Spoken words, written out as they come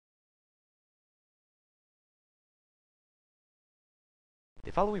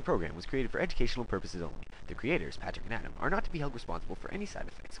The following program was created for educational purposes only. The creators, Patrick and Adam, are not to be held responsible for any side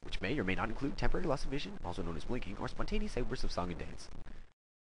effects, which may or may not include temporary loss of vision, also known as blinking, or spontaneous outbursts of song and dance.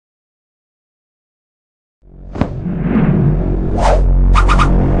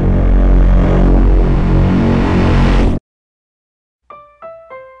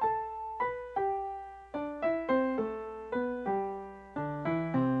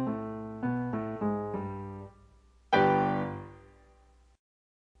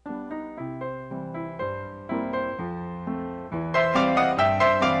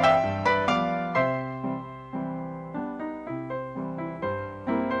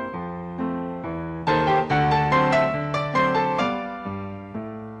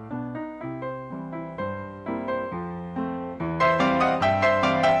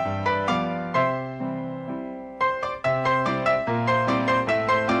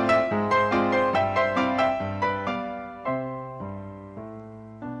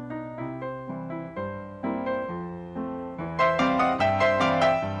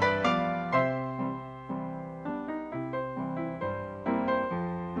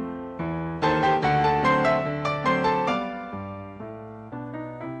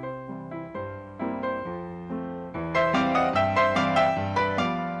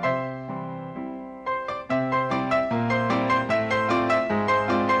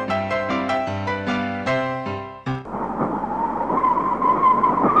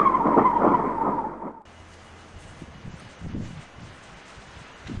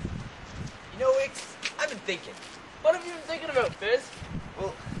 Thinking. What have you been thinking about, Fiz?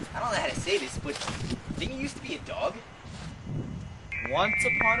 Well, I don't know how to say this, but didn't you used to be a dog? Once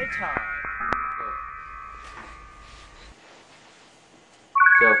upon a time.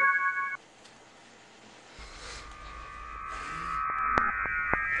 Go.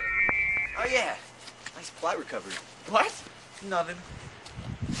 Oh yeah, nice plot recovery. What? Nothing.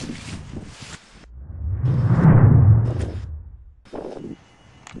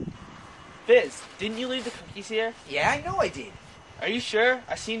 Fiz, didn't you leave the cookies here? Yeah, I know I did. Are you sure?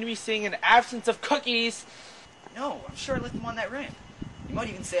 I seem to be seeing an absence of cookies. No, I'm sure I left them on that ramp. You might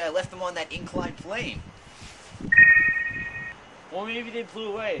even say I left them on that inclined plane. Well, maybe they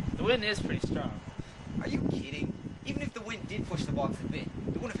blew away. The wind is pretty strong. Are you kidding? Even if the wind did push the box a bit,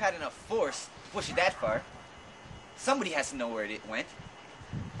 it wouldn't have had enough force to push it that far. Somebody has to know where it went.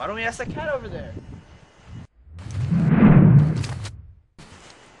 Why don't we ask that cat over there?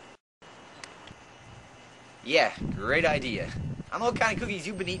 Yeah, great idea. I don't know what kind of cookies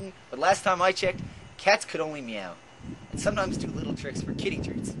you've been eating, but last time I checked, cats could only meow. And sometimes do little tricks for kitty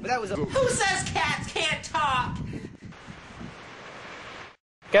treats. But that was a... Who says cats can't talk?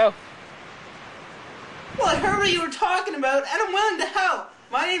 Go. Well, I heard what you were talking about, and I'm willing to help.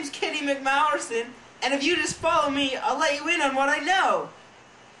 My name's Kitty McMallerson, and if you just follow me, I'll let you in on what I know.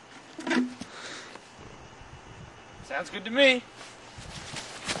 Sounds good to me.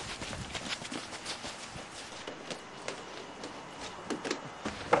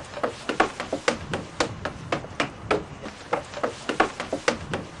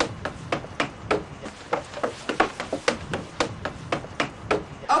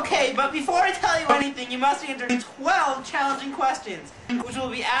 Okay, but before I tell you anything, you must answer 12 challenging questions, which will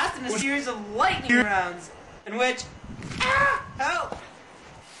be asked in a series of lightning rounds, in which... Ah! Help!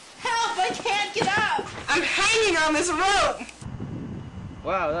 Help! I can't get up! I'm hanging on this rope!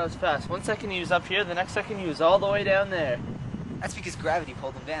 Wow, that was fast. 1 second he was up here, the next second he was all the way down there. That's because gravity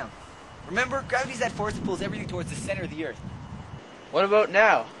pulled them down. Remember, gravity's that force that pulls everything towards the center of the Earth. What about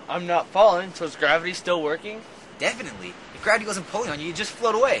now? I'm not falling, so is gravity still working? Definitely. If gravity wasn't pulling on you, you'd just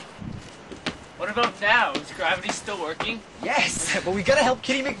float away. What about now? Is gravity still working? Yes, but we gotta help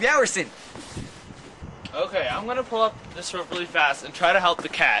Kitty McMallerson. Okay, I'm gonna pull up this rope really fast and try to help the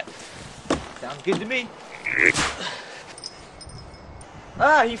cat. Sounds good to me.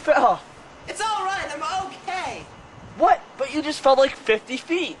 Ah, he fell. It's alright, I'm okay. What? But you just fell like 50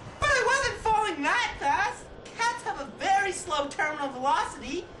 feet. But I wasn't falling that fast. Cats have a very slow terminal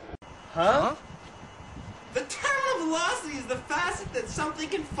velocity. Huh? The terminal velocity is the fastest that something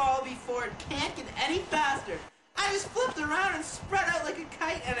can fall before it can't get any faster. I just flipped around and spread out like a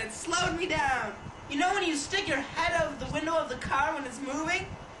kite and it slowed me down. You know when you stick your head out of the window of the car when it's moving?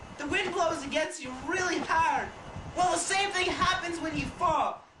 The wind blows against you really hard. Well, the same thing happens when you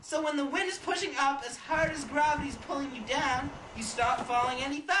fall. So when the wind is pushing up as hard as gravity is pulling you down, you stop falling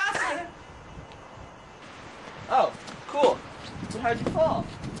any faster. Oh, cool. So how'd you fall?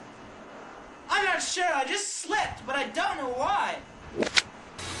 I'm not sure, I just slipped, but I don't know why.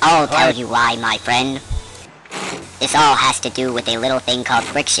 I'll tell you why, my friend. This all has to do with a little thing called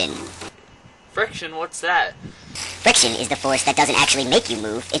friction. Friction? What's that? Friction is the force that doesn't actually make you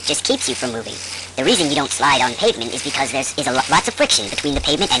move, it just keeps you from moving. The reason you don't slide on pavement is because lots of friction between the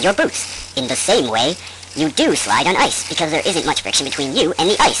pavement and your boots. In the same way, you do slide on ice, because there isn't much friction between you and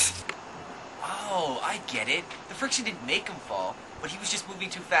the ice. Oh, I get it. The friction didn't make him fall, but he was just moving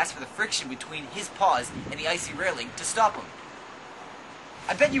too fast for the friction between his paws and the icy railing to stop him.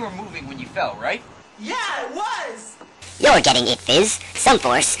 I bet you were moving when you fell, right? Yeah, it was! You're getting it, Fiz. Some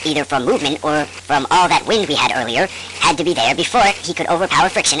force, either from movement or from all that wind we had earlier, had to be there before he could overpower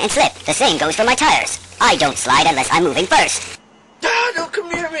friction and slip. The same goes for my tires. I don't slide unless I'm moving first. Ah, don't come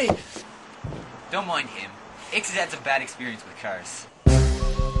near me! Don't mind him. Ix has had some bad experience with cars.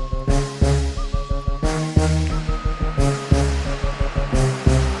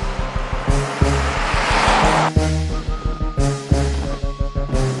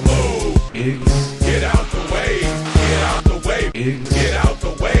 Get out the way, get out the way, get out the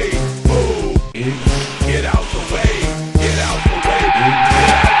way, move, get out the way, get out the way, get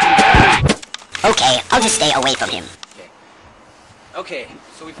out the way. Okay, I'll just stay away from him. Okay,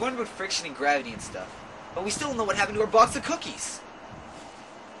 so we've learned about friction and gravity and stuff, but we still don't know what happened to our box of cookies.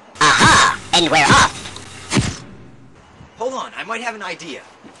 Aha! And we're off. Hold on, I might have an idea.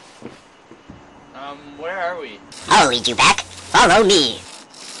 Where are we? I'll lead you back. Follow me.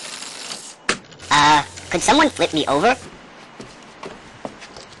 Could someone flip me over?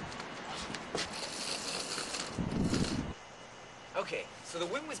 Okay, so the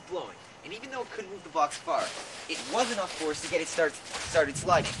wind was blowing, and even though it couldn't move the box far, it was enough force to get it started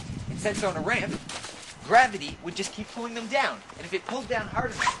sliding. And since they're on a ramp, gravity would just keep pulling them down, and if it pulled down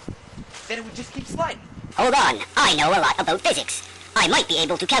hard enough, then it would just keep sliding. Hold on, I know a lot about physics. I might be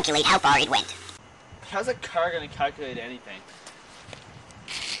able to calculate how far it went. How's a car gonna calculate anything?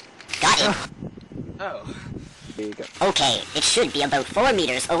 Got it. Oh. There you go. Okay, it should be about 4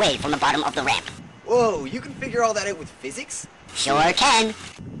 meters away from the bottom of the ramp. Whoa, you can figure all that out with physics? Sure can.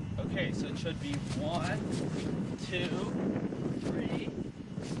 Okay, so it should be 1, 2, 3.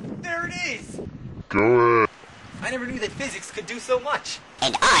 There it is! Go ahead. I never knew that physics could do so much.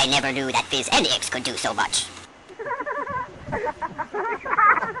 And I never knew that Fiz Ix could do so much.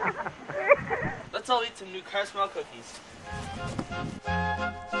 Let's all eat some new car smell cookies.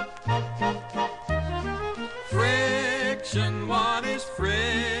 Friction, what is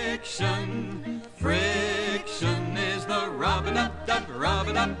friction? Friction is the rubbing up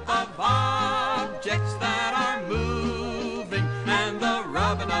of objects that are moving, and the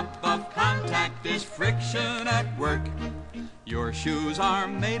rubbing up of contact is friction at work. Your shoes are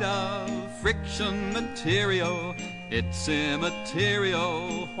made of friction material. It's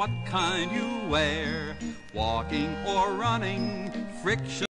immaterial what kind you wear, walking or running, friction.